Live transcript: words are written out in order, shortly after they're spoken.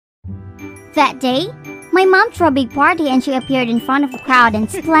That day, my mom threw a big party and she appeared in front of the crowd in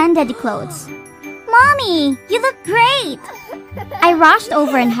splendid clothes. Mommy, you look great! I rushed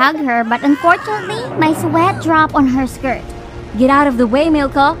over and hugged her, but unfortunately, my sweat dropped on her skirt. Get out of the way,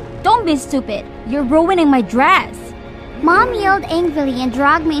 Milka! Don't be stupid! You're ruining my dress! Mom yelled angrily and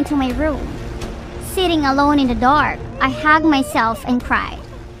dragged me into my room. Sitting alone in the dark, I hugged myself and cried.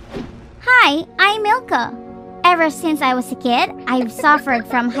 Hi, I'm Milka. Ever since I was a kid, I've suffered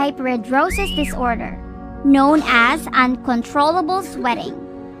from hyperhidrosis disorder, known as uncontrollable sweating.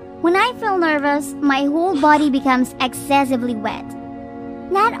 When I feel nervous, my whole body becomes excessively wet.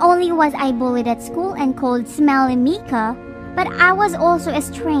 Not only was I bullied at school and called Smelly Mika, but I was also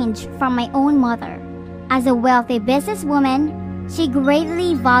estranged from my own mother. As a wealthy businesswoman, she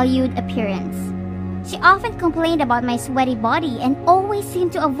greatly valued appearance. She often complained about my sweaty body and always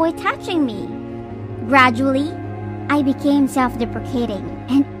seemed to avoid touching me. Gradually, I became self-deprecating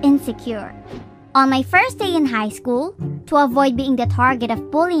and insecure. On my first day in high school, to avoid being the target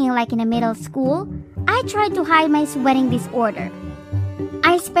of bullying like in a middle school, I tried to hide my sweating disorder.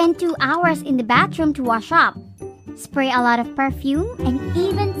 I spent 2 hours in the bathroom to wash up, spray a lot of perfume, and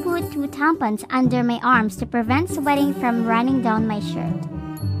even put 2 tampons under my arms to prevent sweating from running down my shirt.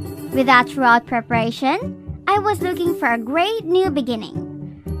 With that throughout preparation, I was looking for a great new beginning.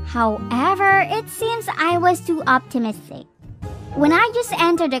 However, it seems I was too optimistic. When I just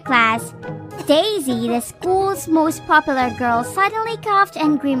entered the class, Daisy, the school's most popular girl, suddenly coughed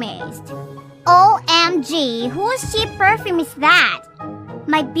and grimaced. OMG, whose cheap perfume is that?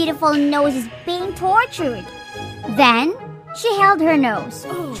 My beautiful nose is being tortured. Then, she held her nose,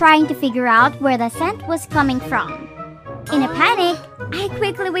 trying to figure out where the scent was coming from. In a panic, I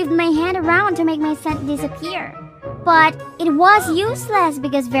quickly waved my hand around to make my scent disappear. But it was useless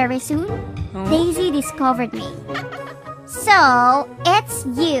because very soon, Daisy discovered me. So, it's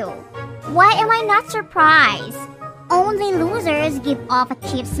you. Why am I not surprised? Only losers give off a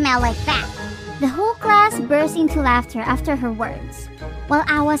cheap smell like that. The whole class burst into laughter after her words. While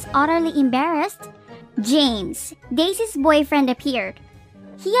I was utterly embarrassed, James, Daisy's boyfriend, appeared.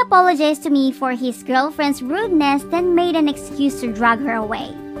 He apologized to me for his girlfriend's rudeness, then made an excuse to drag her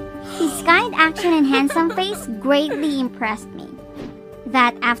away. His kind action and handsome face greatly impressed me.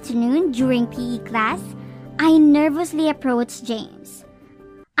 That afternoon, during PE class, I nervously approached James.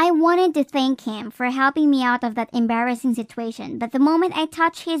 I wanted to thank him for helping me out of that embarrassing situation, but the moment I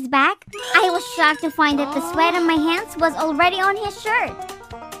touched his back, I was shocked to find that the sweat on my hands was already on his shirt.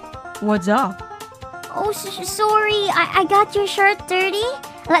 What's up? Oh, sorry, I got your shirt dirty.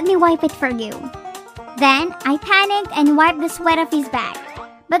 Let me wipe it for you. Then, I panicked and wiped the sweat off his back.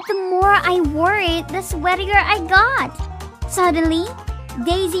 But the more I wore it, the sweatier I got. Suddenly,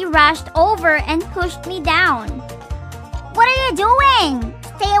 Daisy rushed over and pushed me down. What are you doing?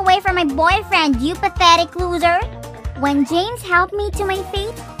 Stay away from my boyfriend, you pathetic loser. When James helped me to my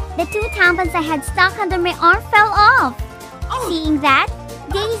feet, the 2 tampons I had stuck under my arm fell off. Seeing that,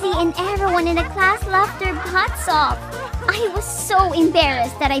 Daisy and everyone in the class laughed their butts off. I was so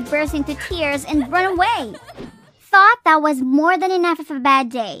embarrassed that I burst into tears and ran away. Thought that was more than enough of a bad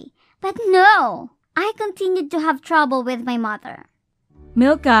day. But no, I continued to have trouble with my mother.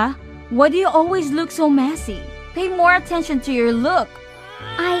 Milka, why do you always look so messy? Pay more attention to your look.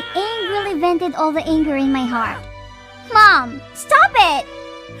 I angrily vented all the anger in my heart. Mom, stop it!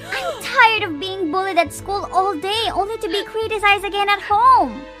 I'm tired of being bullied at school all day only to be criticized again at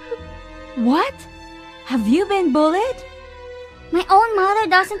home. What? Have you been bullied? My own mother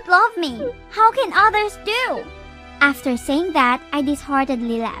doesn't love me. How can others do? After saying that, I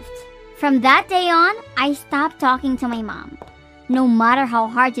disheartedly left. From that day on, I stopped talking to my mom. No matter how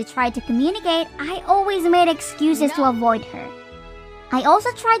hard she tried to communicate, I always made excuses to avoid her. I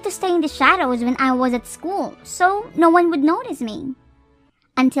also tried to stay in the shadows when I was at school, so no one would notice me.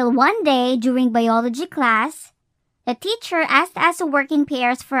 Until one day during biology class, the teacher asked us to work in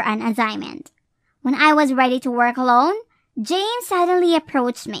pairs for an assignment. When I was ready to work alone, James suddenly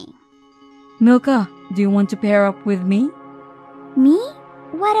approached me. Milka, do you want to pair up with me? Me?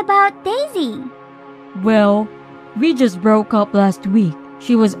 What about Daisy? Well, we just broke up last week.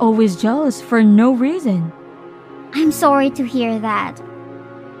 She was always jealous for no reason. I'm sorry to hear that.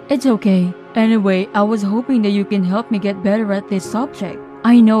 It's okay. Anyway, I was hoping that you can help me get better at this subject.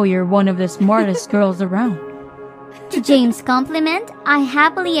 I know you're one of the smartest girls around. To James' compliment, I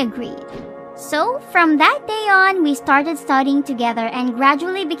happily agreed. So, from that day on, we started studying together and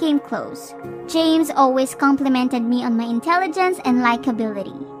gradually became close. James always complimented me on my intelligence and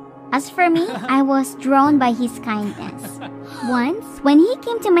likability. As for me, I was drawn by his kindness. Once, when he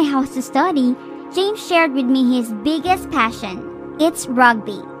came to my house to study, James shared with me his biggest passion. It's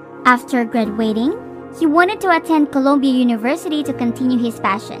rugby. After graduating, he wanted to attend Columbia University to continue his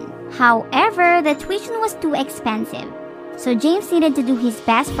passion. However, the tuition was too expensive, so James needed to do his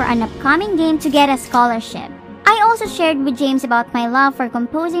best for an upcoming game to get a scholarship. I also shared with James about my love for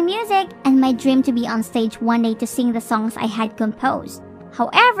composing music and my dream to be on stage one day to sing the songs I had composed.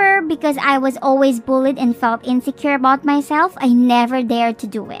 However, because I was always bullied and felt insecure about myself, I never dared to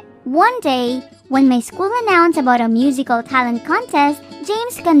do it. One day, when my school announced about a musical talent contest,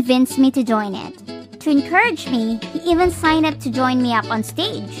 James convinced me to join it. To encourage me, he even signed up to join me up on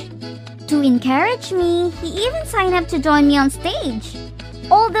stage.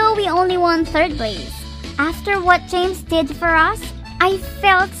 Although we only won third place. After what James did for us, I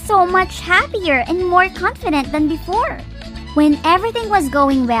felt so much happier and more confident than before. When everything was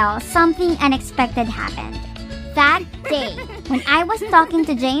going well, something unexpected happened. That day, when I was talking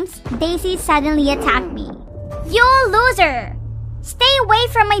to James, Daisy suddenly attacked me. You loser! Stay away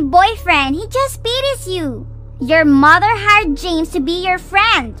from my boyfriend. He just beats you. Your mother hired James to be your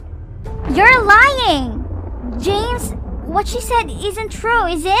friend. You're lying. James, what she said isn't true,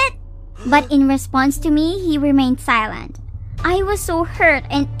 is it? But in response to me, he remained silent. I was so hurt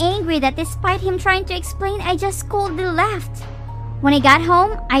and angry that despite him trying to explain, I just coldly left. When I got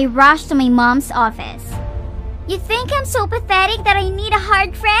home, I rushed to my mom's office. You think I'm so pathetic that I need a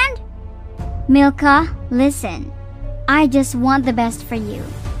hard friend? Milka, listen. I just want the best for you.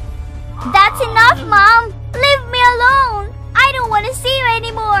 That's enough, Mom! Leave me alone! I don't want to see you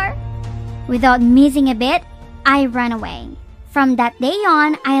anymore! Without missing a bit, I ran away. From that day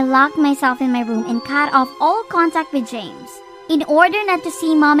on, I locked myself in my room and cut off all contact with James. In order not to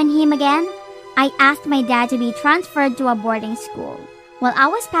see Mom and him again, I asked my dad to be transferred to a boarding school. While I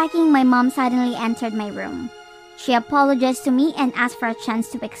was packing, my mom suddenly entered my room. She apologized to me and asked for a chance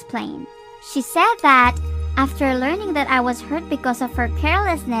to explain. She said that after learning that I was hurt because of her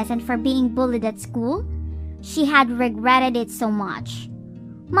carelessness and for being bullied at school, she had regretted it so much.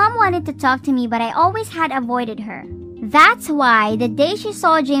 Mom wanted to talk to me, but I always had avoided her. That's why the day she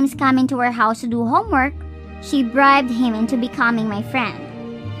saw James come into her house to do homework, she bribed him into becoming my friend.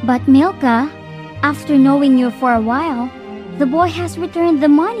 But Milka, after knowing you for a while, the boy has returned the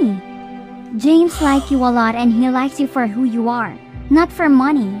money. James likes you a lot and he likes you for who you are, not for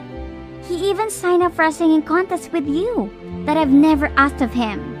money. He even signed up for a singing contest with you that I've never asked of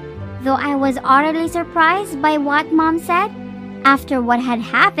him. Though I was utterly surprised by what Mom said, after what had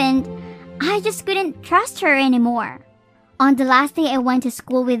happened, I just couldn't trust her anymore. On the last day I went to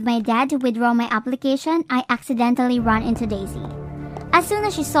school with my dad to withdraw my application, I accidentally ran into Daisy. As soon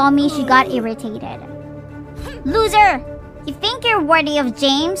as she saw me, she got irritated. Loser! You think you're worthy of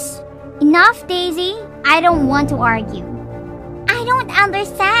James? Enough, Daisy. I don't want to argue. I don't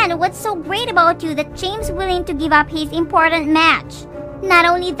understand what's so great about you that James is willing to give up his important match. Not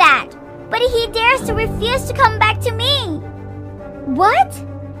only that, but he dares to refuse to come back to me. What?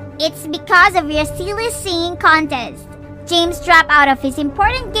 It's because of your silly singing contest. James dropped out of his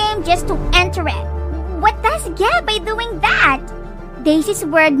important game just to enter it. What does he get by doing that? Daisy's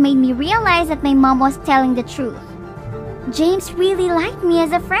word made me realize that my mom was telling the truth. James really liked me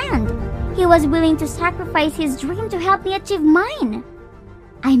as a friend. He was willing to sacrifice his dream to help me achieve mine.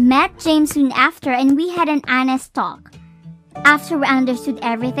 I met James soon after and we had an honest talk. After we understood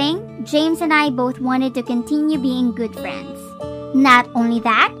everything, James and I both wanted to continue being good friends. Not only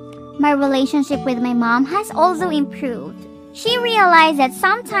that, my relationship with my mom has also improved. She realized that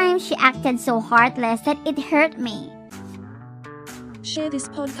sometimes she acted so heartless that it hurt me. Share this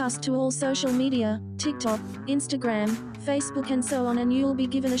podcast to all social media, TikTok, Instagram, Facebook and so on, and you'll be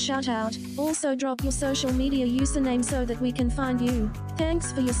given a shout out. Also drop your social media username so that we can find you.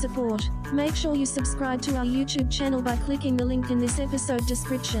 Thanks for your support. Make sure you subscribe to our YouTube channel by clicking the link in this episode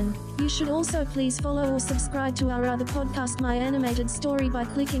description. You should also please follow or subscribe to our other podcast, My Animated Story, by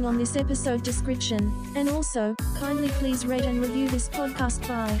clicking on this episode description. And also, kindly please rate and review this podcast.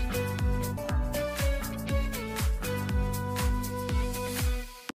 Bye.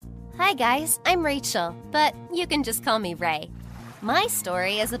 Hi guys, I'm Rachel, but you can just call me Ray. My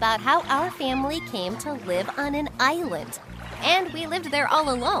story is about how our family came to live on an island, and we lived there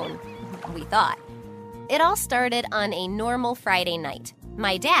all alone, we thought. It all started on a normal Friday night.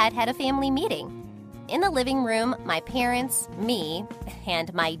 My dad had a family meeting. In the living room, my parents, me,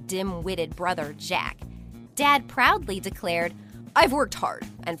 and my dim-witted brother Jack. Dad proudly declared, "I've worked hard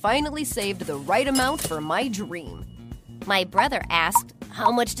and finally saved the right amount for my dream." My brother asked,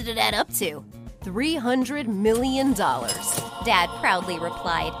 "How much did it add up to?" $300 million, Dad proudly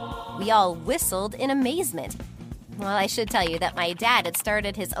replied. We all whistled in amazement. Well, I should tell you that my dad had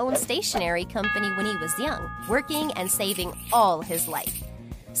started his own stationery company when he was young, working and saving all his life.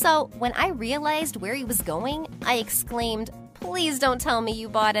 So when I realized where he was going, I exclaimed, "Please don't tell me you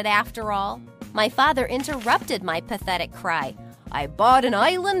bought it after all." My father interrupted my pathetic cry. "I bought an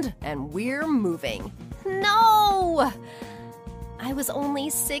island and we're moving." No! I was only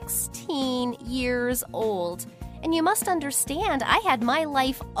 16 years old. And you must understand, I had my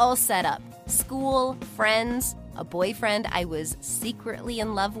life all set up. School, friends, a boyfriend I was secretly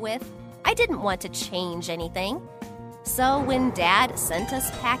in love with. I didn't want to change anything. So when Dad sent us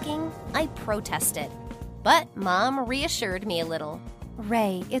packing, I protested. But Mom reassured me a little.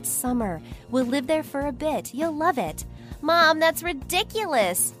 "Ray, it's summer. We'll live there for a bit. You'll love it." "Mom, that's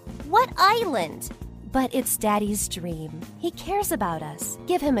ridiculous." "What island?" "But it's Daddy's dream. He cares about us.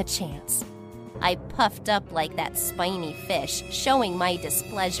 Give him a chance." I puffed up like that spiny fish, showing my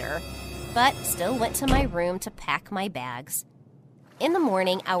displeasure, but still went to my room to pack my bags. In the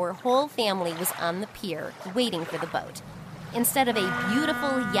morning, our whole family was on the pier, waiting for the boat. Instead of a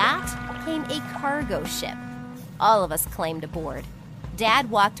beautiful yacht, came a cargo ship. All of us climbed aboard. Dad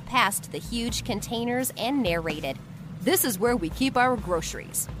walked past the huge containers and narrated, "This is where we keep our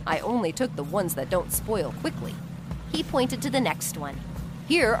groceries. I only took the ones that don't spoil quickly." He pointed to the next one.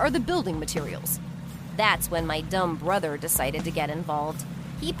 "Here are the building materials." That's when my dumb brother decided to get involved.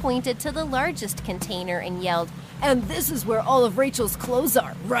 He pointed to the largest container and yelled, "And this is where all of Rachel's clothes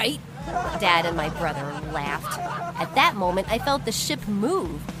are, right?" Dad and my brother laughed. At that moment, I felt the ship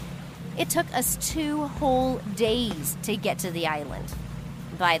move. It took us 2 whole days to get to the island.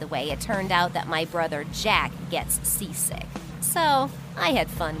 By the way, it turned out that my brother Jack gets seasick. So I had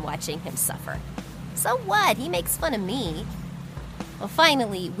fun watching him suffer. So what? He makes fun of me. Well,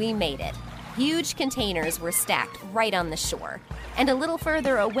 finally, we made it. Huge containers were stacked right on the shore. And a little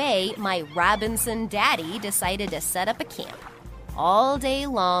further away, my Robinson daddy decided to set up a camp. All day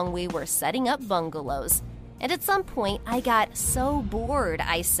long, we were setting up bungalows. And at some point, I got so bored,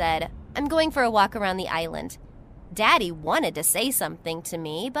 I said, "I'm going for a walk around the island." Daddy wanted to say something to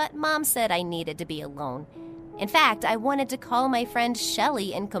me, but Mom said I needed to be alone. In fact, I wanted to call my friend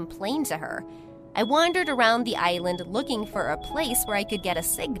Shelley and complain to her. I wandered around the island looking for a place where I could get a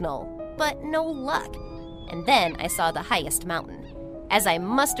signal, but no luck. And then I saw the highest mountain. As I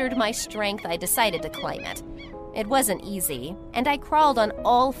mustered my strength, I decided to climb it. It wasn't easy, and I crawled on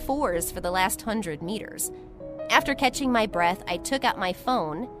all 4s for the last 100 meters. After catching my breath, I took out my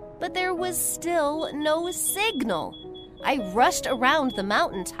phone, but there was still no signal. I rushed around the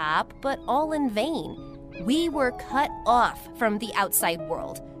mountaintop, but all in vain. We were cut off from the outside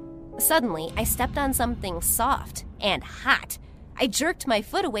world. Suddenly, I stepped on something soft and hot. I jerked my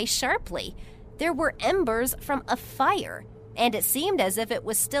foot away sharply. There were embers from a fire, and it seemed as if it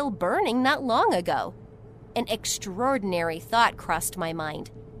was still burning not long ago. An extraordinary thought crossed my mind.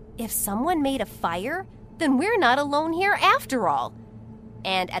 If someone made a fire, then we're not alone here after all.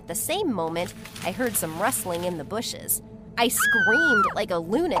 And at the same moment, I heard some rustling in the bushes. I screamed like a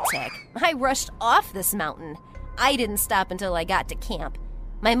lunatic. I rushed off this mountain. I didn't stop until I got to camp.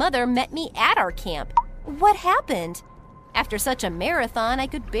 My mother met me at our camp. What happened? After such a marathon, I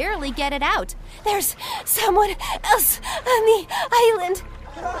could barely get it out. "There's someone else on the island."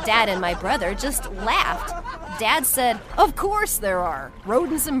 Dad and my brother just laughed. Dad said, "Of course there are.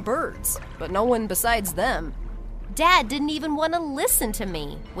 Rodents and birds, but no one besides them." Dad didn't even want to listen to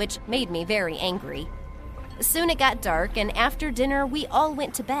me, which made me very angry. Soon it got dark, and after dinner, we all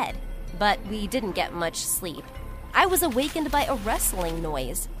went to bed. But we didn't get much sleep. I was awakened by a rustling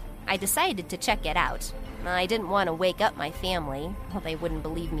noise. I decided to check it out. I didn't want to wake up my family. Well, they wouldn't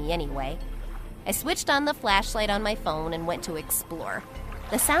believe me anyway. I switched on the flashlight on my phone and went to explore.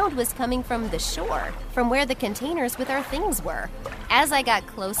 The sound was coming from the shore, from where the containers with our things were. As I got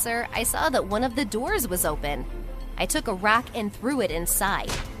closer, I saw that one of the doors was open. I took a rock and threw it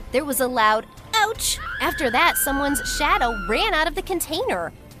inside. There was a loud, "Ouch!" After that, someone's shadow ran out of the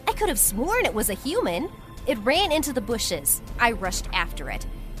container. I could have sworn it was a human. It ran into the bushes. I rushed after it.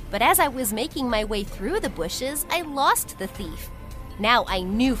 But as I was making my way through the bushes, I lost the thief. Now I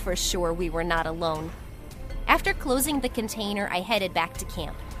knew for sure we were not alone. After closing the container, I headed back to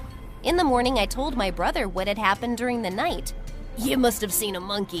camp. In the morning, I told my brother what had happened during the night. "You must have seen a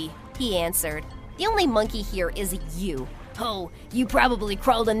monkey," he answered. "The only monkey here is you." "Oh, you probably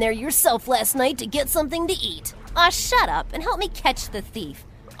crawled in there yourself last night to get something to eat." "Aw, shut up and help me catch the thief."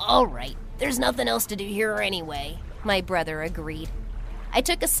 "All right, there's nothing else to do here anyway," my brother agreed. I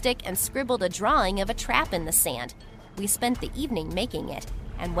took a stick and scribbled a drawing of a trap in the sand. We spent the evening making it,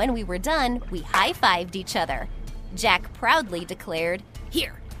 and when we were done, we high-fived each other. Jack proudly declared,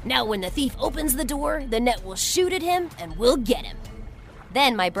 "Here, now when the thief opens the door, the net will shoot at him and we'll get him."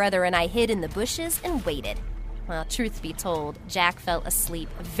 Then my brother and I hid in the bushes and waited. Well, truth be told, Jack fell asleep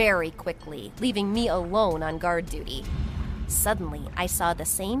very quickly, leaving me alone on guard duty. Suddenly, I saw the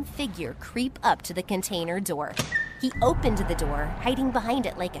same figure creep up to the container door. He opened the door, hiding behind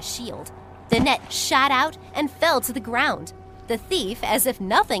it like a shield. The net shot out and fell to the ground. The thief, as if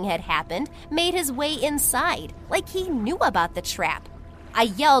nothing had happened, made his way inside, like he knew about the trap. I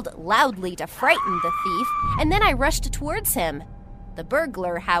yelled loudly to frighten the thief, and then I rushed towards him. The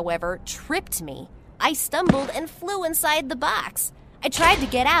burglar, however, tripped me. I stumbled and flew inside the box. I tried to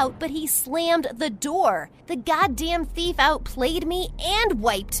get out, but he slammed the door. The goddamn thief outplayed me and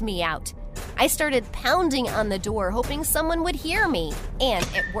wiped me out. I started pounding on the door, hoping someone would hear me, and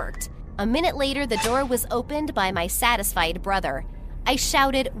it worked. A minute later, the door was opened by my satisfied brother. I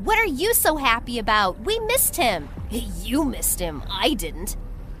shouted, "What are you so happy about? We missed him." "You missed him, I didn't."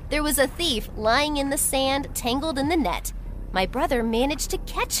 There was a thief lying in the sand, tangled in the net. My brother managed to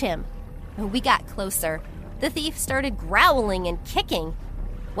catch him. We got closer. The thief started growling and kicking.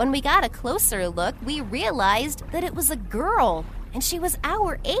 When we got a closer look, we realized that it was a girl, and she was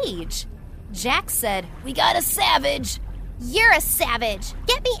our age. Jack said, "We got a savage." "You're a savage!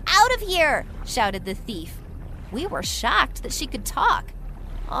 Get me out of here!" shouted the thief. We were shocked that she could talk.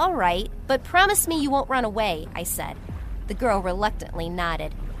 "All right, but promise me you won't run away," I said. The girl reluctantly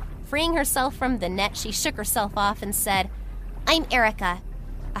nodded. Freeing herself from the net, she shook herself off and said, "I'm Erica."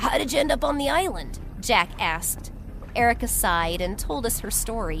 "How did you end up on the island?" Jack asked. Erica sighed and told us her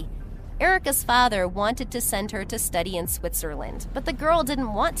story. Erica's father wanted to send her to study in Switzerland, but the girl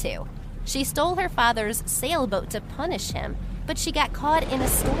didn't want to. She stole her father's sailboat to punish him, but she got caught in a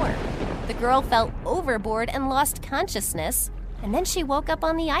storm. The girl fell overboard and lost consciousness, and then she woke up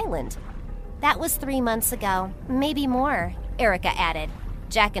on the island. "That was 3 months ago, maybe more," Erica added.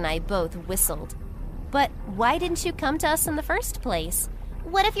 Jack and I both whistled. "But why didn't you come to us in the first place?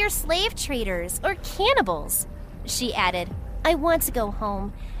 What if you're slave traders or cannibals?" She added, "I want to go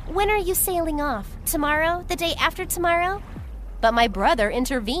home. When are you sailing off? Tomorrow? The day after tomorrow?" But my brother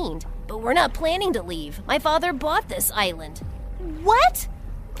intervened. "But we're not planning to leave. My father bought this island." "What?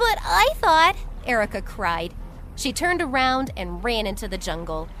 But I thought," Erica cried. She turned around and ran into the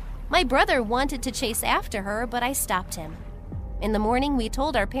jungle. My brother wanted to chase after her, but I stopped him. In the morning, we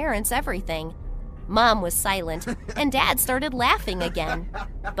told our parents everything. Mom was silent, and Dad started laughing again.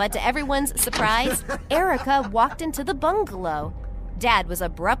 But to everyone's surprise, Erica walked into the bungalow. Dad was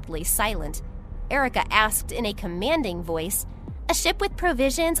abruptly silent. Erica asked in a commanding voice, "A ship with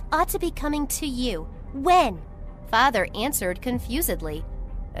provisions ought to be coming to you. When?" Father answered confusedly,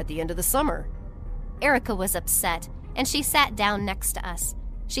 "At the end of the summer." Erica was upset, and she sat down next to us.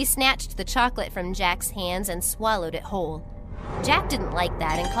 She snatched the chocolate from Jack's hands and swallowed it whole. Jack didn't like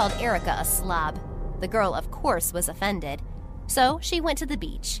that and called Erica a slob. The girl, of course, was offended. So she went to the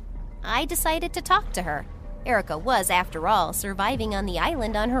beach. I decided to talk to her. Erica was, after all, surviving on the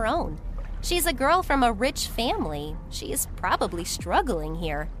island on her own. She's a girl from a rich family. She is probably struggling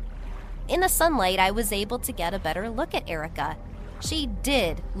here. In the sunlight, I was able to get a better look at Erica. She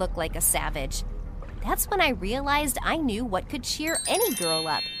did look like a savage. That's when I realized I knew what could cheer any girl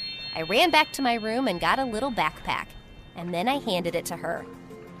up. I ran back to my room and got a little backpack, and then I handed it to her.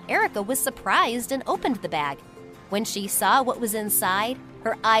 Erica was surprised and opened the bag. When she saw what was inside,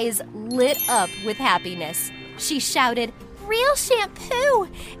 her eyes lit up with happiness. She shouted, "Real shampoo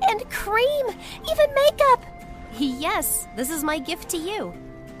and cream, even makeup!" "Yes, this is my gift to you."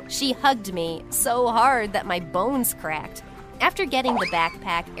 She hugged me so hard that my bones cracked. After getting the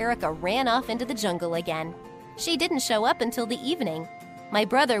backpack, Erica ran off into the jungle again. She didn't show up until the evening. My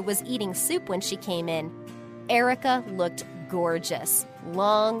brother was eating soup when she came in. Erica looked gorgeous.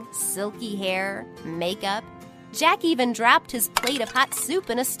 Long, silky hair, makeup. Jack even dropped his plate of hot soup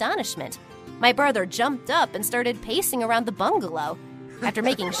in astonishment. My brother jumped up and started pacing around the bungalow. After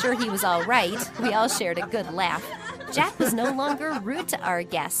making sure he was all right, we all shared a good laugh. Jack was no longer rude to our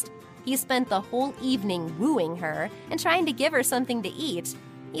guest. He spent the whole evening wooing her and trying to give her something to eat.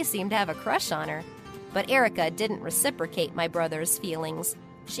 He seemed to have a crush on her. But Erica didn't reciprocate my brother's feelings.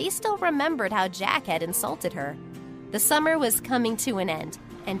 She still remembered how Jack had insulted her. The summer was coming to an end,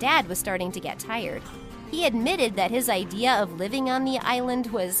 and Dad was starting to get tired. He admitted that his idea of living on the island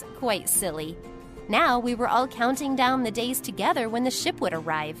was quite silly. Now we were all counting down the days together when the ship would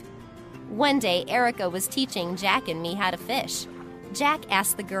arrive. One day, Erica was teaching Jack and me how to fish. Jack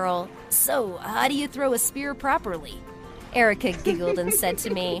asked the girl, "So, how do you throw a spear properly?" Erica giggled and said to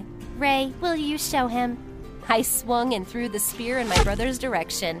me, "Ray, will you show him?" I swung and threw the spear in my brother's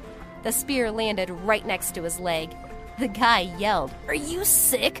direction. The spear landed right next to his leg. The guy yelled, "Are you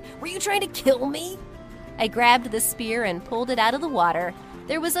sick? Were you trying to kill me?" I grabbed the spear and pulled it out of the water.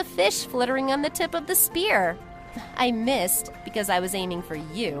 There was a fish fluttering on the tip of the spear. I missed because I was aiming for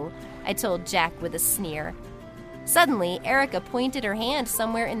you, I told Jack with a sneer. Suddenly, Erica pointed her hand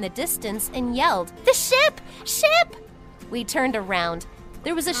somewhere in the distance and yelled, "The ship! Ship!" We turned around.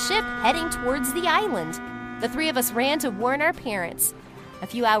 There was a ship heading towards the island. The three of us ran to warn our parents. A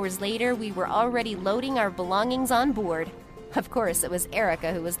few hours later, we were already loading our belongings on board. Of course, it was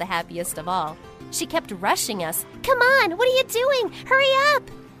Erica who was the happiest of all. She kept rushing us. "Come on, what are you doing? Hurry up!"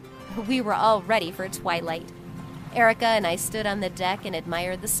 We were all ready for twilight. Erica and I stood on the deck and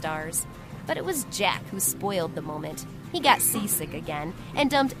admired the stars. But it was Jack who spoiled the moment. He got seasick again and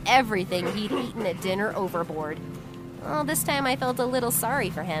dumped everything he'd eaten at dinner overboard. Well, this time I felt a little sorry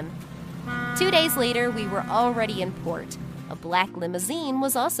for him. 2 days later, we were already in port. A black limousine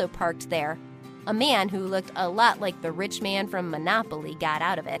was also parked there. A man who looked a lot like the rich man from Monopoly got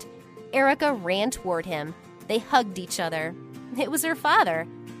out of it. Erica ran toward him. They hugged each other. It was her father.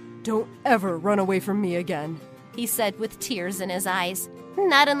 "Don't ever run away from me again," he said with tears in his eyes.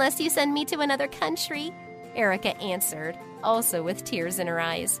 "Not unless you send me to another country," Erica answered, also with tears in her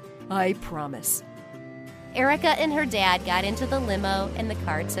eyes. "I promise." Erica and her dad got into the limo and the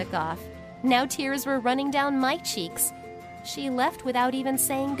car took off. Now tears were running down my cheeks. She left without even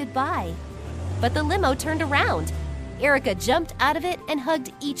saying goodbye. But the limo turned around. Erica jumped out of it and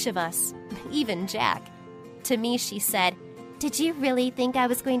hugged each of us, even Jack. To me, she said, "Did you really think I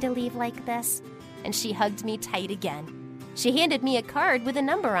was going to leave like this?" And she hugged me tight again. She handed me a card with a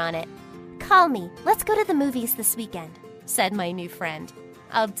number on it. "Call me. Let's go to the movies this weekend," said my new friend.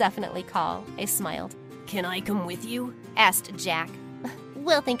 "I'll definitely call," I smiled. "Can I come with you?" asked Jack.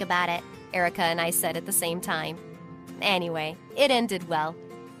 "We'll think about it," Erica and I said at the same time. Anyway, it ended well.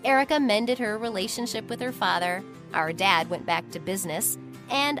 Erica mended her relationship with her father, our dad went back to business,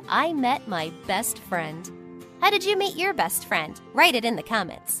 and I met my best friend. How did you meet your best friend? Write it in the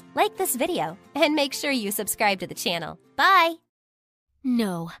comments. Like this video, and make sure you subscribe to the channel. Bye!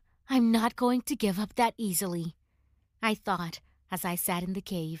 No, I'm not going to give up that easily. I thought, as I sat in the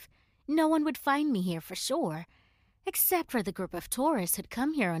cave, no one would find me here for sure, except for the group of tourists who'd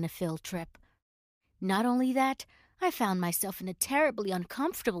come here on a field trip. Not only that, I found myself in a terribly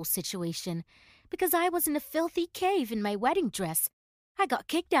uncomfortable situation because I was in a filthy cave in my wedding dress. I got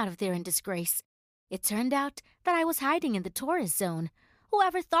kicked out of there in disgrace. It turned out that I was hiding in the tourist zone.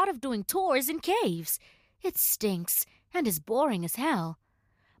 Whoever thought of doing tours in caves? It stinks and is boring as hell.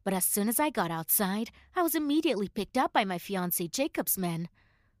 But as soon as I got outside, I was immediately picked up by my fiancé Jacob's men.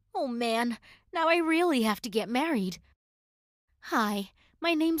 Oh man, now I really have to get married. Hi,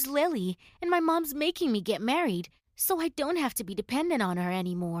 my name's Lily, and my mom's making me get married, so I don't have to be dependent on her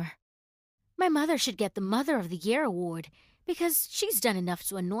anymore. My mother should get the Mother of the Year award, because she's done enough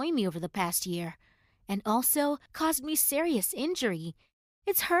to annoy me over the past year, and also caused me serious injury.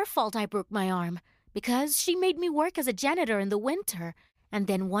 It's her fault I broke my arm, because she made me work as a janitor in the winter, and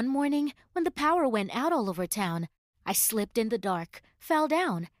then one morning, when the power went out all over town, I slipped in the dark, fell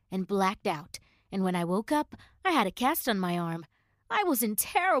down, and blacked out, and when I woke up, I had a cast on my arm. I was in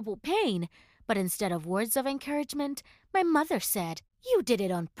terrible pain, but instead of words of encouragement, my mother said, "You did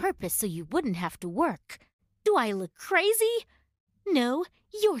it on purpose so you wouldn't have to work." Do I look crazy? No,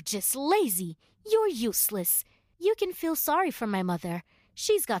 you're just lazy. You're useless. You can feel sorry for my mother.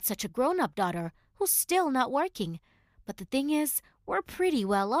 She's got such a grown-up daughter who's still not working. But the thing is, we're pretty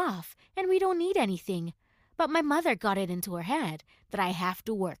well off, and we don't need anything. But my mother got it into her head that I have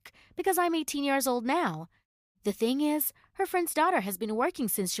to work because I'm 18 years old now. The thing is, her friend's daughter has been working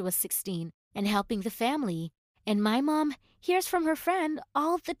since she was 16 and helping the family. And my mom hears from her friend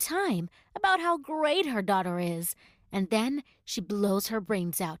all the time about how great her daughter is. And then she blows her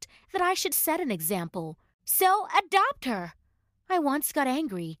brains out that I should set an example. So adopt her. I once got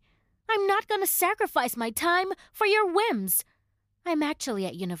angry. I'm not going to sacrifice my time for your whims. I'm actually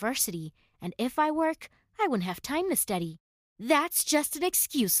at university, and if I work, I wouldn't have time to study. That's just an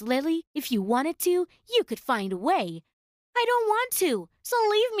excuse, Lily. If you wanted to, you could find a way. I don't want to, so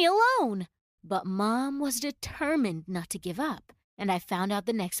leave me alone. But Mom was determined not to give up, and I found out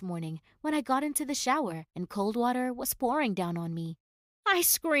the next morning when I got into the shower and cold water was pouring down on me. I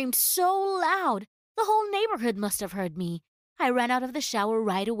screamed so loud, the whole neighborhood must have heard me. I ran out of the shower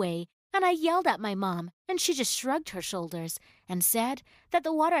right away, and I yelled at my mom, and she just shrugged her shoulders and said that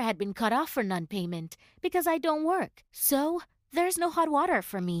the water had been cut off for non-payment because I don't work, so there's no hot water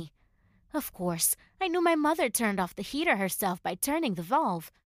for me. Of course, I knew my mother turned off the heater herself by turning the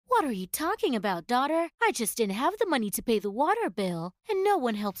valve. What are you talking about, daughter? I just didn't have the money to pay the water bill, and no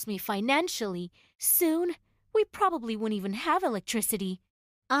one helps me financially. Soon, we probably won't even have electricity.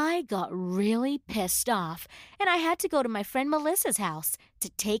 I got really pissed off, and I had to go to my friend Melissa's house to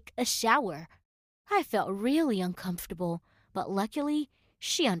take a shower. I felt really uncomfortable, but luckily,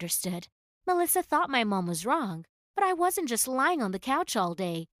 she understood. Melissa thought my mom was wrong, but I wasn't just lying on the couch all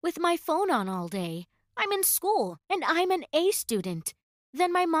day, with my phone on all day. I'm in school, and I'm an A student.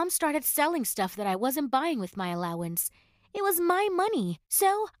 Then my mom started selling stuff that I wasn't buying with my allowance. It was my money,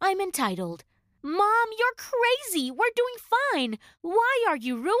 so I'm entitled. Mom, you're crazy! We're doing fine! Why are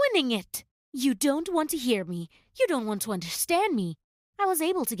you ruining it? You don't want to hear me. You don't want to understand me. I was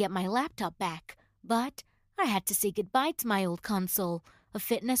able to get my laptop back, but I had to say goodbye to my old console, a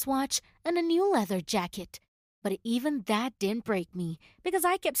fitness watch, and a new leather jacket. But even that didn't break me, because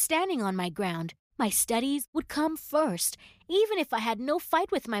I kept standing on my ground. My studies would come first, even if I had no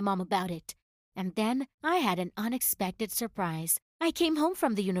fight with my mom about it. And then I had an unexpected surprise. I came home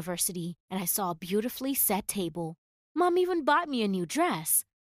from the university, and I saw a beautifully set table. Mom even bought me a new dress.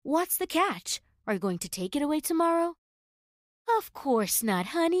 What's the catch? Are you going to take it away tomorrow? Of course not,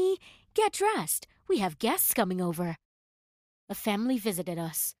 honey. Get dressed. We have guests coming over. A family visited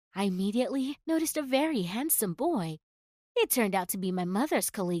us. I immediately noticed a very handsome boy. It turned out to be my mother's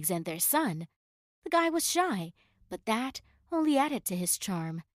colleagues and their son. The guy was shy, but that only added to his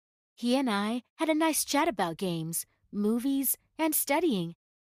charm. He and I had a nice chat about games, movies, and studying.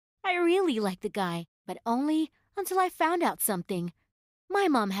 I really liked the guy, but only until I found out something. My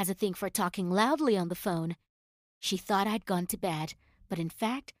mom has a thing for talking loudly on the phone. She thought I'd gone to bed, but in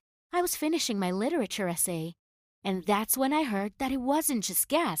fact, I was finishing my literature essay. And that's when I heard that it wasn't just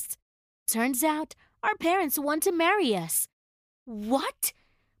guests. Turns out, our parents want to marry us. What?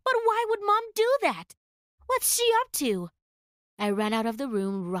 But why would Mom do that? What's she up to? I ran out of the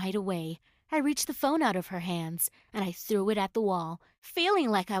room right away. I reached the phone out of her hands, and I threw it at the wall, feeling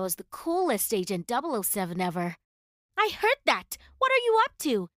like I was the coolest Agent 007 ever. I heard that! What are you up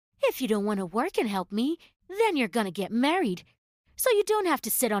to? If you don't want to work and help me, then you're gonna get married. So you don't have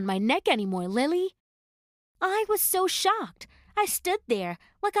to sit on my neck anymore, Lily. I was so shocked. I stood there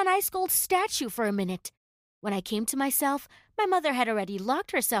like an ice-cold statue for a minute. When I came to myself, my mother had already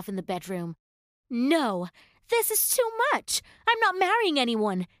locked herself in the bedroom. No, this is too much. I'm not marrying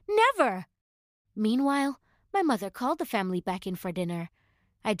anyone. Never. Meanwhile, my mother called the family back in for dinner.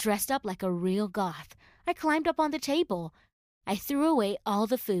 I dressed up like a real goth. I climbed up on the table. I threw away all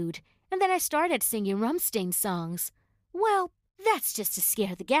the food, and then I started singing Rammstein songs. Well, that's just to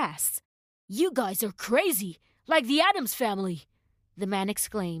scare the guests. You guys are crazy, like the Addams family, the man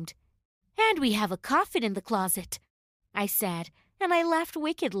exclaimed. And we have a coffin in the closet, I said, and I laughed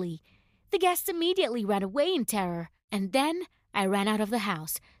wickedly. The guests immediately ran away in terror, and then I ran out of the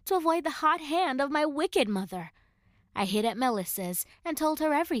house to avoid the hot hand of my wicked mother. I hid at Melissa's and told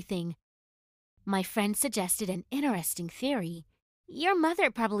her everything. My friend suggested an interesting theory. Your mother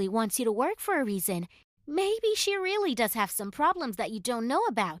probably wants you to work for a reason. Maybe she really does have some problems that you don't know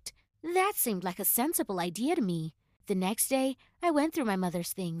about. That seemed like a sensible idea to me. The next day, I went through my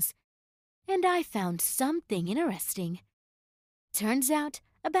mother's things, and I found something interesting. Turns out,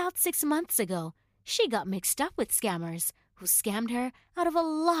 about 6 months ago, she got mixed up with scammers who scammed her out of a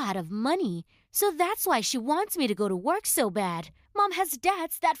lot of money. So that's why she wants me to go to work so bad. Mom has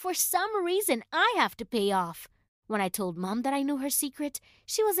debts that for some reason I have to pay off. When I told Mom that I knew her secret,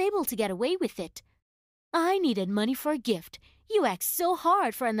 she was able to get away with it. I needed money for a gift. You asked so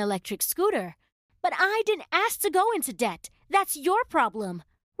hard for an electric scooter. But I didn't ask to go into debt. That's your problem.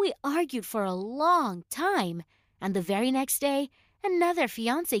 We argued for a long time. And the very next day, another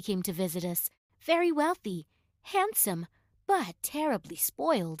fiancé came to visit us. Very wealthy, handsome, but terribly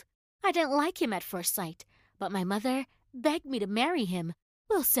spoiled. I didn't like him at first sight, but my mother begged me to marry him.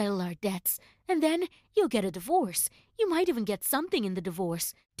 We'll settle our debts, and then you'll get a divorce. You might even get something in the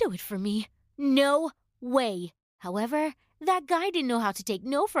divorce. Do it for me. No way. However, that guy didn't know how to take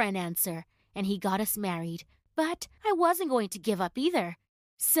no for an answer, and he got us married. But I wasn't going to give up either.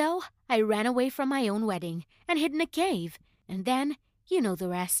 So I ran away from my own wedding and hid in a cave. And then, you know the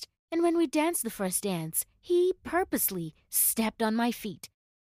rest. And when we danced the first dance, he purposely stepped on my feet.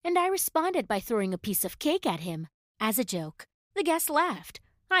 And I responded by throwing a piece of cake at him. As a joke, the guests laughed.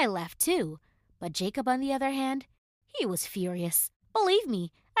 I laughed too. But Jacob, on the other hand, he was furious. Believe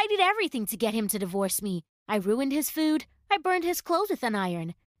me, I did everything to get him to divorce me. I ruined his food. I burned his clothes with an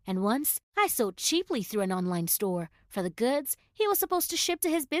iron. And once, I sold cheaply through an online store for the goods he was supposed to ship to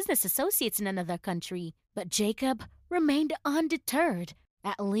his business associates in another country. But Jacob remained undeterred.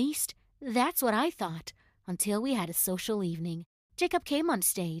 At least, that's what I thought, until we had a social evening. Jacob came on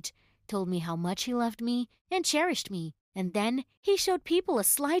stage, told me how much he loved me and cherished me, and then he showed people a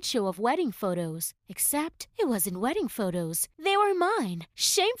slideshow of wedding photos. Except it wasn't wedding photos. They were mine,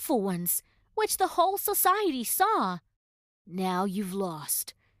 shameful ones, which the whole society saw. Now you've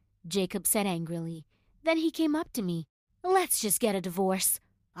lost. Jacob said angrily. Then he came up to me. "Let's just get a divorce."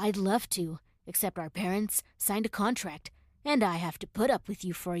 "I'd love to, except our parents signed a contract, and I have to put up with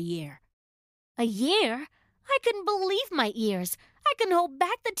you for a year." A year? I couldn't believe my ears. I couldn't hold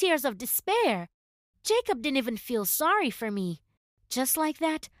back the tears of despair. Jacob didn't even feel sorry for me. Just like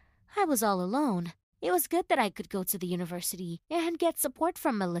that, I was all alone. It was good that I could go to the university and get support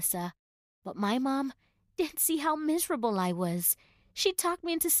from Melissa. But my mom didn't see how miserable I was. She talked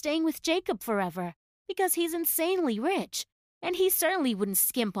me into staying with Jacob forever because he's insanely rich, and he certainly wouldn't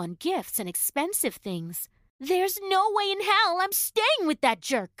skimp on gifts and expensive things. "There's no way in hell I'm staying with that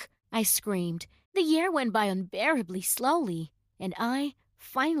jerk!" I screamed. The year went by unbearably slowly, and I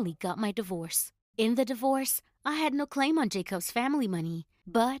finally got my divorce. In the divorce, I had no claim on Jacob's family money,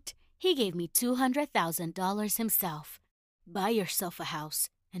 but he gave me $200,000 himself. "Buy yourself a house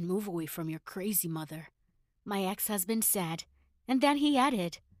and move away from your crazy mother." My ex-husband said, and then he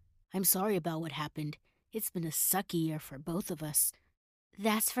added, "I'm sorry about what happened. It's been a sucky year for both of us."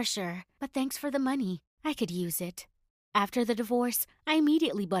 "That's for sure, but thanks for the money. I could use it." After the divorce, I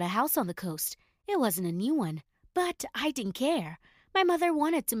immediately bought a house on the coast. It wasn't a new one, but I didn't care. My mother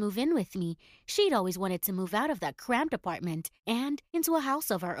wanted to move in with me. She'd always wanted to move out of that cramped apartment and into a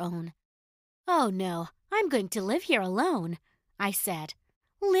house of our own. "Oh no, I'm going to live here alone," I said.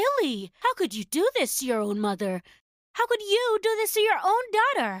 "Lily, how could you do this to your own mother? How could you do this to your own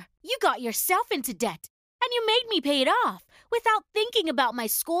daughter? You got yourself into debt, and you made me pay it off without thinking about my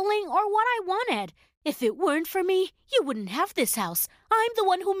schooling or what I wanted. If it weren't for me, you wouldn't have this house. I'm the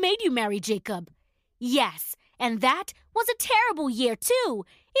one who made you marry Jacob." Yes, and that was a terrible year, too.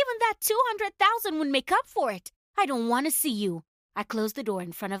 Even that $200,000 would make up for it. "I don't want to see you." I closed the door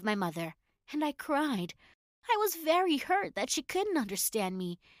in front of my mother, and I cried. I was very hurt that she couldn't understand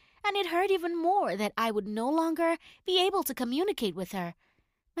me, and it hurt even more that I would no longer be able to communicate with her.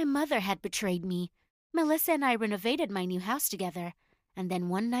 My mother had betrayed me. Melissa and I renovated my new house together, and then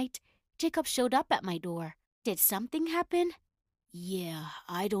one night, Jacob showed up at my door. Did something happen? "Yeah,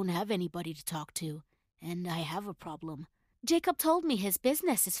 I don't have anybody to talk to, and I have a problem." Jacob told me his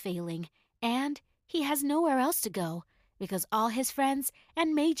business is failing, and he has nowhere else to go because all his friends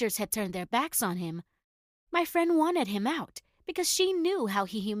and majors had turned their backs on him. My friend wanted him out because she knew how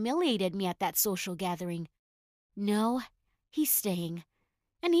he humiliated me at that social gathering. No, he's staying.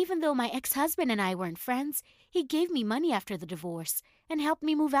 And even though my ex-husband and I weren't friends, he gave me money after the divorce and helped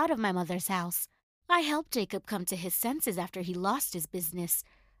me move out of my mother's house. I helped Jacob come to his senses after he lost his business.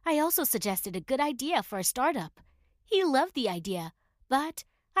 I also suggested a good idea for a startup. He loved the idea, but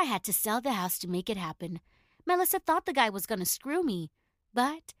I had to sell the house to make it happen. Melissa thought the guy was going to screw me,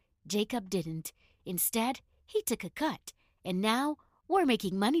 but Jacob didn't. Instead, he took a cut, and now we're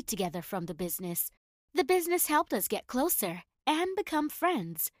making money together from the business. The business helped us get closer and become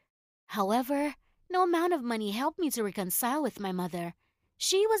friends. However, no amount of money helped me to reconcile with my mother.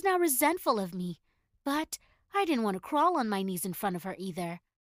 She was now resentful of me, but I didn't want to crawl on my knees in front of her either.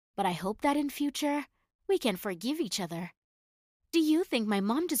 But I hope that in future, we can forgive each other. Do you think my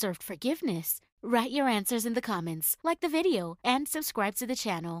mom deserved forgiveness? Write your answers in the comments, like the video, and subscribe to the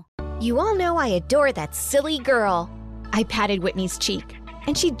channel. You all know I adore that silly girl. I patted Whitney's cheek,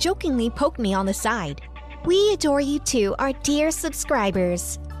 and she jokingly poked me on the side. We adore you too, our dear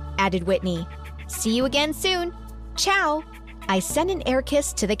subscribers, added Whitney. See you again soon. Ciao. I sent an air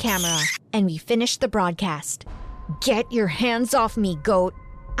kiss to the camera, and we finished the broadcast. Get your hands off me, goat.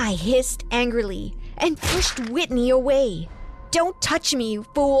 I hissed angrily and pushed Whitney away. Don't touch me, you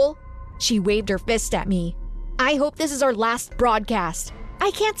fool. She waved her fist at me. I hope this is our last broadcast.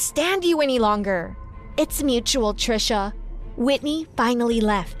 I can't stand you any longer. It's mutual, Trisha. Whitney finally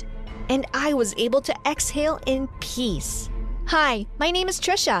left, and I was able to exhale in peace. Hi, my name is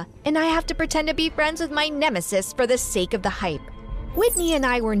Trisha, and I have to pretend to be friends with my nemesis for the sake of the hype. Whitney and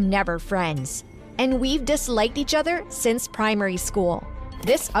I were never friends, and we've disliked each other since primary school.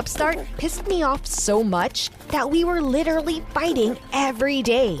 This upstart pissed me off so much that we were literally fighting every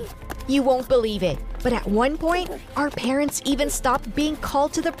day. You won't believe it, but at one point, our parents even stopped being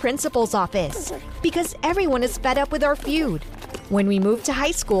called to the principal's office because everyone is fed up with our feud. When we moved to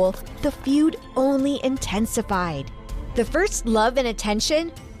high school, the feud only intensified. The first love and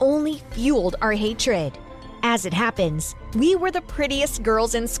attention only fueled our hatred. As it happens, we were the prettiest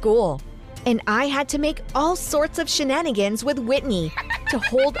girls in school, and I had to make all sorts of shenanigans with Whitney to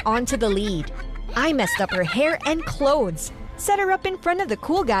hold on to the lead. I messed up her hair and clothes, set her up in front of the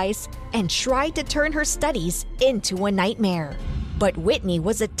cool guys, and tried to turn her studies into a nightmare. But Whitney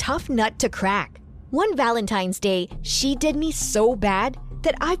was a tough nut to crack. One Valentine's Day, she did me so bad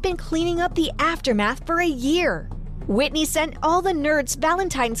that I've been cleaning up the aftermath for a year. Whitney sent all the nerds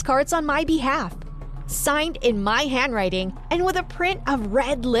Valentine's cards on my behalf, signed in my handwriting and with a print of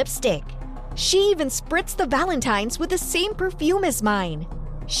red lipstick. She even spritzed the Valentines with the same perfume as mine.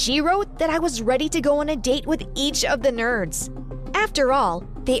 She wrote that I was ready to go on a date with each of the nerds. After all,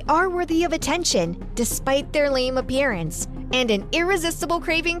 they are worthy of attention despite their lame appearance and an irresistible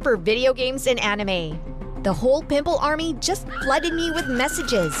craving for video games and anime. The whole pimple army just flooded me with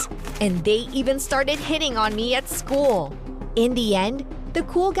messages, and they even started hitting on me at school. In the end, the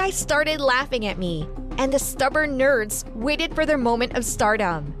cool guys started laughing at me, and the stubborn nerds waited for their moment of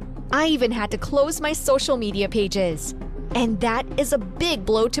stardom. I even had to close my social media pages, and that is a big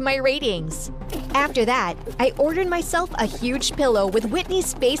blow to my ratings. After that, I ordered myself a huge pillow with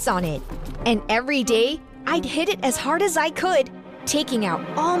Whitney's face on it, and every day, I'd hit it as hard as I could, taking out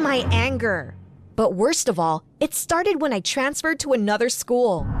all my anger. But worst of all, it started when I transferred to another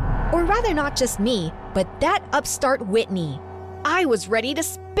school. Or rather, not just me, but that upstart Whitney. I was ready to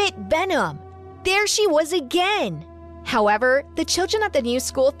spit venom. There she was again. However, the children at the new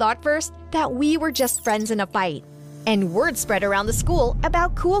school thought first that we were just friends in a fight. And word spread around the school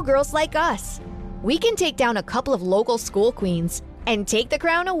about cool girls like us. We can take down a couple of local school queens and take the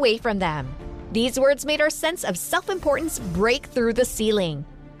crown away from them. These words made our sense of self-importance break through the ceiling.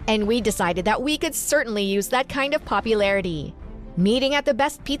 And we decided that we could certainly use that kind of popularity. Meeting at the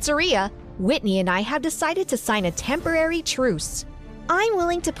best pizzeria, Whitney and I have decided to sign a temporary truce. I'm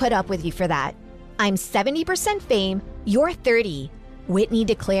willing to put up with you for that. I'm 70% fame, you're 30, Whitney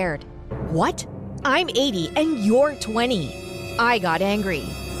declared. What? I'm 80 and you're 20. I got angry.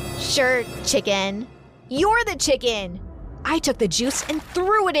 Sure, chicken. You're the chicken. I took the juice and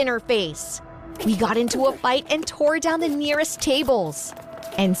threw it in her face. We got into a fight and tore down the nearest tables.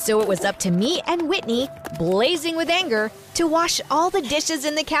 And so it was up to me and Whitney, blazing with anger, to wash all the dishes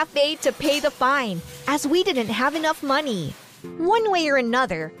in the cafe to pay the fine, as we didn't have enough money. One way or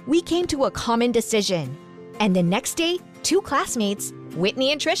another, we came to a common decision. And the next day, 2 classmates,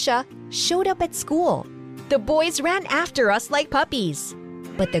 Whitney and Trisha, showed up at school. The boys ran after us like puppies.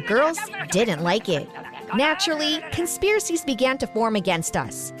 But the girls didn't like it. Naturally, conspiracies began to form against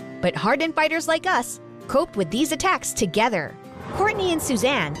us. But hardened fighters like us coped with these attacks together. Courtney and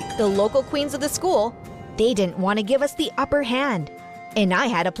Suzanne, the local queens of the school, they didn't want to give us the upper hand. And I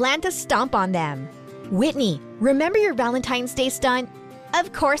had a plan to stomp on them. Whitney, remember your Valentine's Day stunt?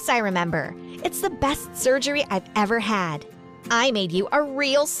 Of course I remember. It's the best surgery I've ever had. I made you a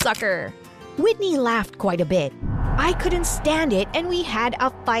real sucker. Whitney laughed quite a bit. I couldn't stand it and we had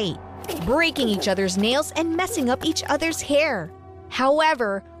a fight, breaking each other's nails and messing up each other's hair.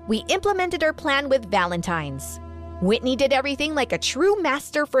 However, we implemented our plan with Valentine's. Whitney did everything like a true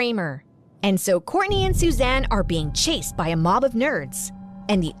master framer. And so Courtney and Suzanne are being chased by a mob of nerds.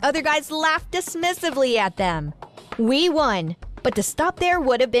 And the other guys laughed dismissively at them. We won, but to stop there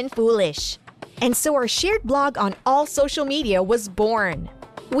would have been foolish. And so our shared blog on all social media was born.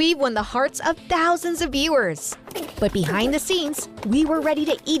 We've won the hearts of thousands of viewers. But behind the scenes, we were ready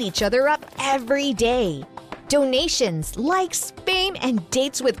to eat each other up every day. Donations, likes, fame, and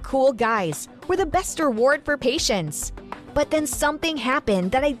dates with cool guys were the best reward for patience. But then something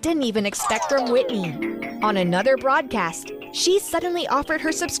happened that I didn't even expect from Whitney. On another broadcast, she suddenly offered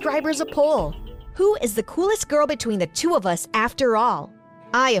her subscribers a poll. Who is the coolest girl between the two of us after all?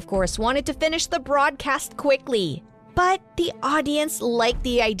 I, of course, wanted to finish the broadcast quickly. But the audience liked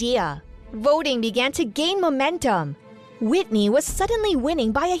the idea. Voting began to gain momentum. Whitney was suddenly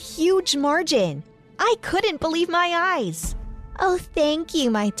winning by a huge margin. I couldn't believe my eyes. Oh, thank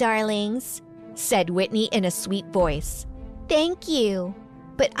you, my darlings, said Whitney in a sweet voice. Thank you.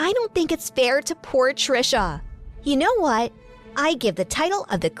 But I don't think it's fair to poor Trisha. You know what? I give the title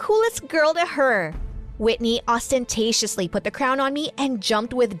of the coolest girl to her. Whitney ostentatiously put the crown on me and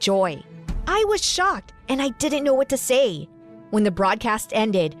jumped with joy. I was shocked and I didn't know what to say. When the broadcast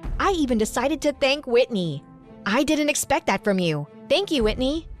ended, I even decided to thank Whitney. I didn't expect that from you. Thank you,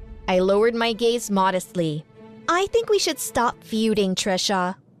 Whitney. I lowered my gaze modestly. I think we should stop feuding,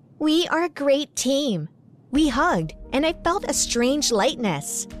 Trisha. We are a great team. We hugged, and I felt a strange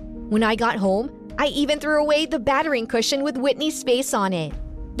lightness. When I got home, I even threw away the battering cushion with Whitney's face on it.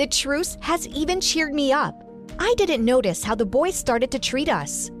 The truce has even cheered me up. I didn't notice how the boys started to treat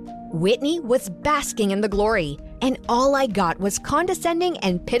us. Whitney was basking in the glory, and all I got was condescending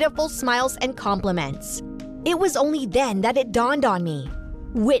and pitiful smiles and compliments. It was only then that it dawned on me.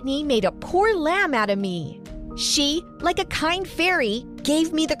 Whitney made a poor lamb out of me. She, like a kind fairy,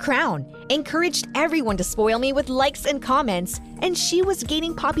 gave me the crown, encouraged everyone to spoil me with likes and comments, and she was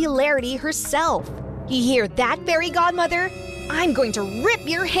gaining popularity herself. You hear that, fairy godmother? I'm going to rip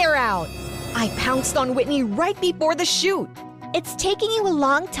your hair out. I pounced on Whitney right before the shoot. It's taking you a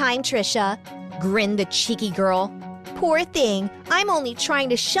long time, Trisha, grinned the cheeky girl. Poor thing, I'm only trying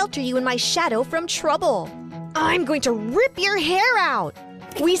to shelter you in my shadow from trouble. I'm going to rip your hair out.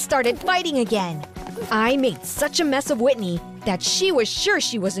 We started fighting again. I made such a mess of Whitney that she was sure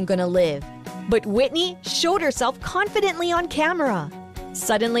she wasn't going to live. But Whitney showed herself confidently on camera.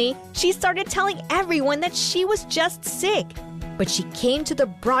 Suddenly, she started telling everyone that she was just sick. But she came to the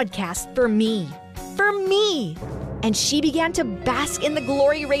broadcast for me. For me! And she began to bask in the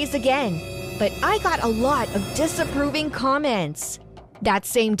glory rays again. But I got a lot of disapproving comments. That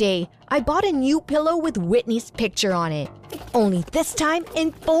same day, I bought a new pillow with Whitney's picture on it. Only this time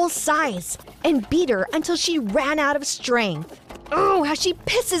in full size, and beat her until she ran out of strength. Oh, how she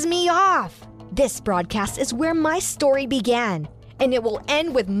pisses me off! This broadcast is where my story began, and it will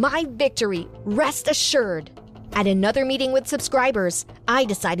end with my victory, rest assured. At another meeting with subscribers, I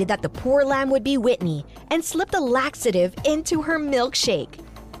decided that the poor lamb would be Whitney and slipped a laxative into her milkshake.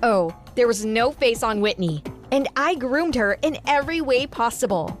 Oh, there was no face on Whitney, and I groomed her in every way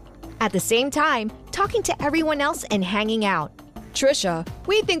possible. At the same time, talking to everyone else and hanging out. Trisha,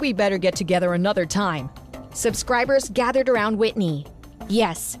 we think we better get together another time. Subscribers gathered around Whitney.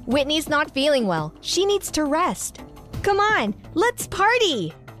 Yes, Whitney's not feeling well. She needs to rest. Come on, let's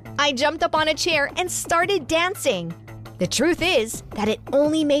party! I jumped up on a chair and started dancing. The truth is that it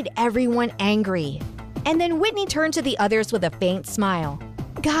only made everyone angry. And then Whitney turned to the others with a faint smile.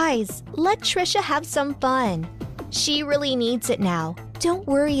 Guys, let Trisha have some fun. She really needs it now. Don't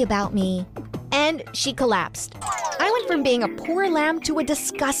worry about me. And she collapsed. I went from being a poor lamb to a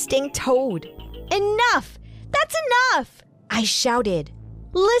disgusting toad. Enough! That's enough! I shouted.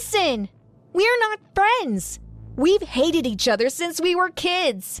 Listen! We're not friends. We've hated each other since we were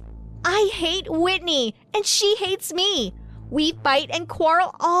kids. I hate Whitney, and she hates me. We fight and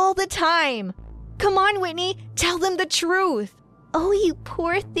quarrel all the time. Come on, Whitney, tell them the truth. Oh, you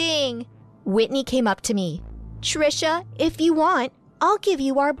poor thing. Whitney came up to me. Trisha, if you want, I'll give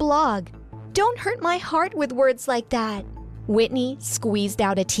you our blog. Don't hurt my heart with words like that. Whitney squeezed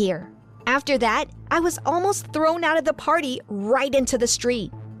out a tear. After that, I was almost thrown out of the party right into the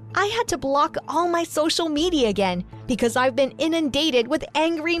street. I had to block all my social media again because I've been inundated with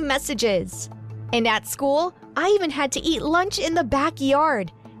angry messages. And at school, I even had to eat lunch in the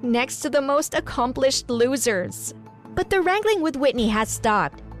backyard, next to the most accomplished losers. But the wrangling with Whitney has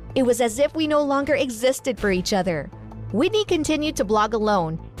stopped. It was as if we no longer existed for each other. Whitney continued to blog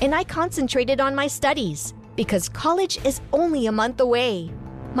alone, and I concentrated on my studies because college is only a month away.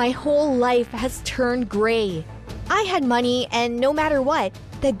 My whole life has turned gray. I had money, and no matter what,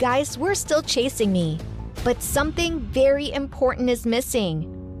 the guys were still chasing me. But something very important is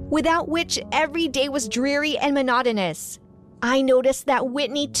missing, without which every day was dreary and monotonous. I noticed that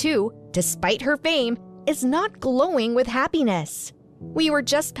Whitney, too, despite her fame, is not glowing with happiness. We were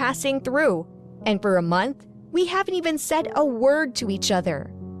just passing through, and for a month, we haven't even said a word to each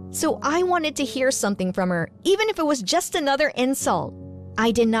other. So I wanted to hear something from her, even if it was just another insult.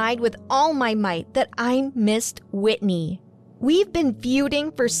 I denied with all my might that I missed Whitney. We've been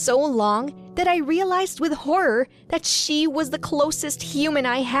feuding for so long that I realized with horror that she was the closest human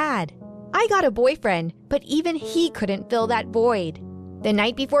I had. I got a boyfriend, but even he couldn't fill that void. The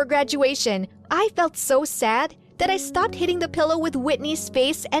night before graduation, I felt so sad that I stopped hitting the pillow with Whitney's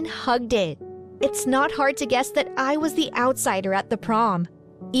face and hugged it. It's not hard to guess that I was the outsider at the prom.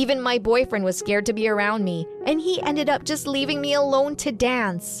 Even my boyfriend was scared to be around me, and he ended up just leaving me alone to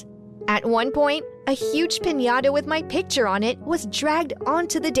dance. At one point, a huge piñata with my picture on it was dragged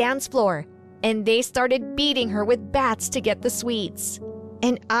onto the dance floor, and they started beating her with bats to get the sweets.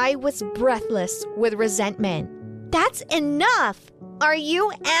 And I was breathless with resentment. That's enough! Are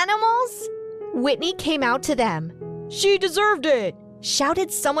you animals? Whitney came out to them. She deserved it!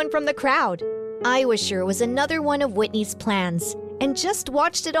 Shouted someone from the crowd. I was sure it was another one of Whitney's plans, and just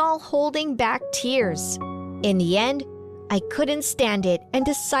watched it all holding back tears. In the end, I couldn't stand it and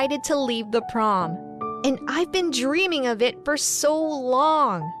decided to leave the prom. And I've been dreaming of it for so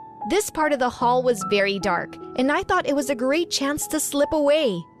long. This part of the hall was very dark, and I thought it was a great chance to slip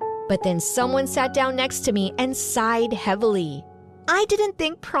away. But then someone sat down next to me and sighed heavily. I didn't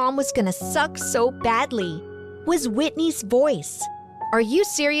think prom was gonna suck so badly. Was Whitney's voice. Are you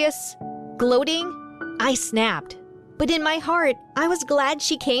serious? Gloating? I snapped. But in my heart, I was glad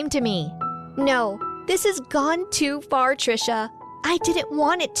she came to me. No, this has gone too far, Trisha. I didn't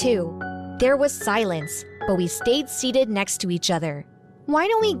want it to. There was silence, but we stayed seated next to each other. Why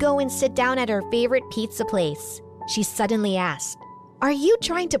don't we go and sit down at our favorite pizza place? She suddenly asked. Are you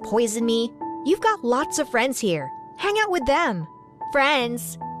trying to poison me? You've got lots of friends here. Hang out with them.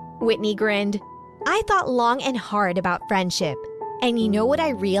 Friends? Whitney grinned. I thought long and hard about friendship. And you know what I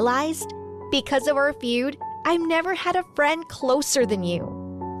realized? Because of our feud, I've never had a friend closer than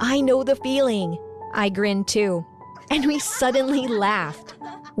you. I know the feeling. I grinned too. And we suddenly laughed.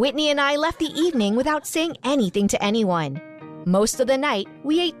 Whitney and I left the evening without saying anything to anyone. Most of the night,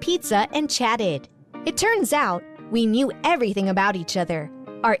 we ate pizza and chatted. It turns out, we knew everything about each other.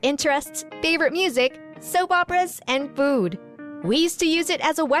 Our interests, favorite music, soap operas, and food. We used to use it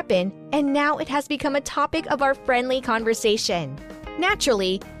as a weapon, and now it has become a topic of our friendly conversation.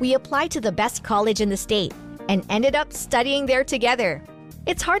 Naturally, we applied to the best college in the state and ended up studying there together.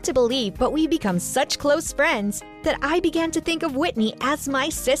 It's hard to believe, but we become such close friends that I began to think of Whitney as my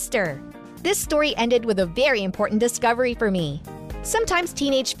sister. This story ended with a very important discovery for me. Sometimes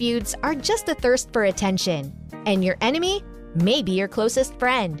teenage feuds are just a thirst for attention, and your enemy may be your closest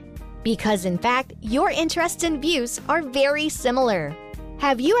friend. Because in fact, your interests and views are very similar.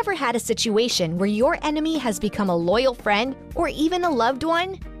 Have you ever had a situation where your enemy has become a loyal friend or even a loved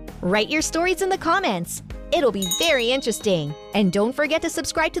one? Write your stories in the comments. It'll be very interesting. And don't forget to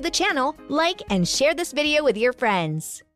subscribe to the channel, like, and share this video with your friends.